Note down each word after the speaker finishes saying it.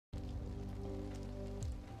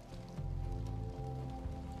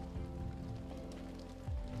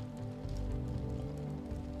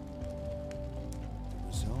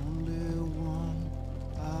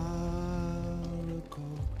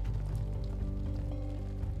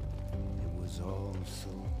was all so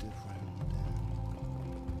different then.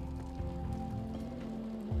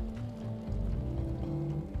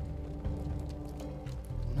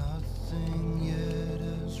 Nothing yet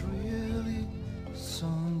has really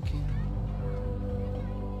sunk in.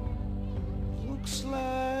 Looks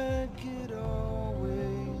like it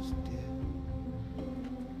always did.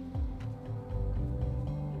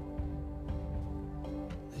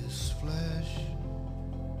 This flesh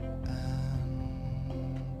and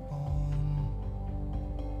bone,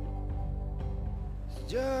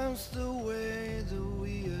 it's just the way that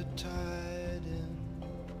we are tied in.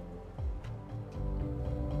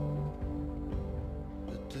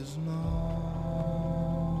 But there's no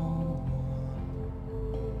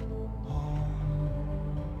one home.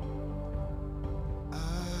 I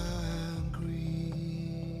agree.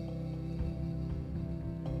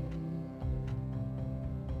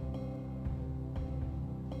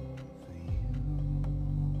 For you,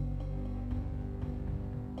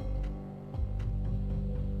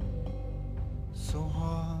 so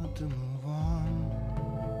hard to move on.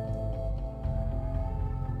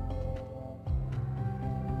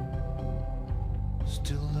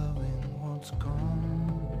 Still loving what's gone.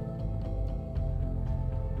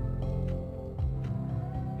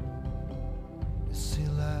 You see,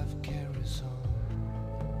 life carries on.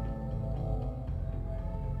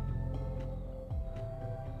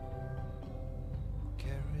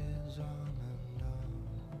 Carries on and on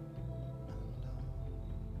and on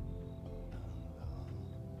and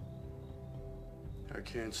on. I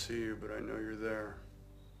can't see you, but I know you're there.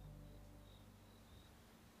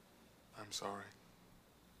 I'm sorry.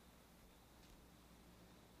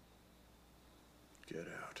 Get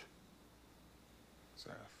out.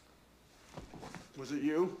 Zeph. Was it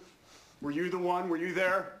you? Were you the one? Were you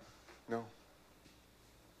there? No,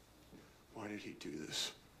 Why did he do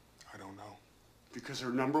this? I don't know. Because her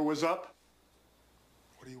number was up?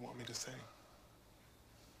 What do you want me to say?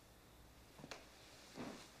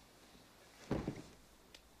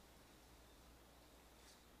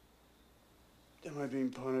 Am I being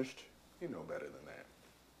punished? You know better than that.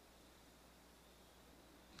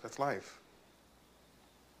 That's life.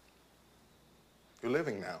 You're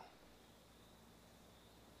living now.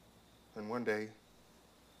 And one day,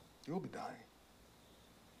 you'll be dying.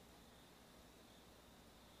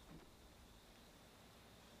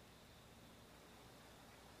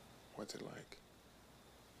 What's it like?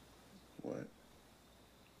 What?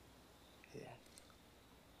 Yeah.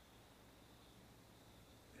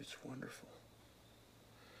 It's wonderful.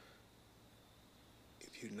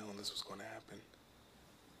 If you'd known this was going to happen,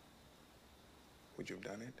 would you have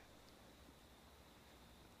done it?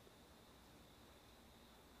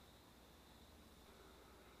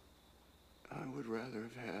 I would rather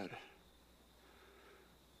have had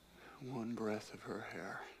one breath of her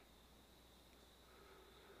hair,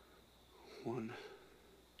 one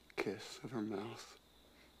kiss of her mouth,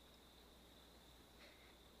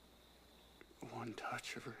 one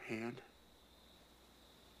touch of her hand,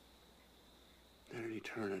 than an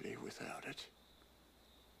eternity without it.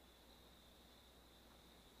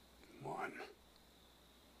 One.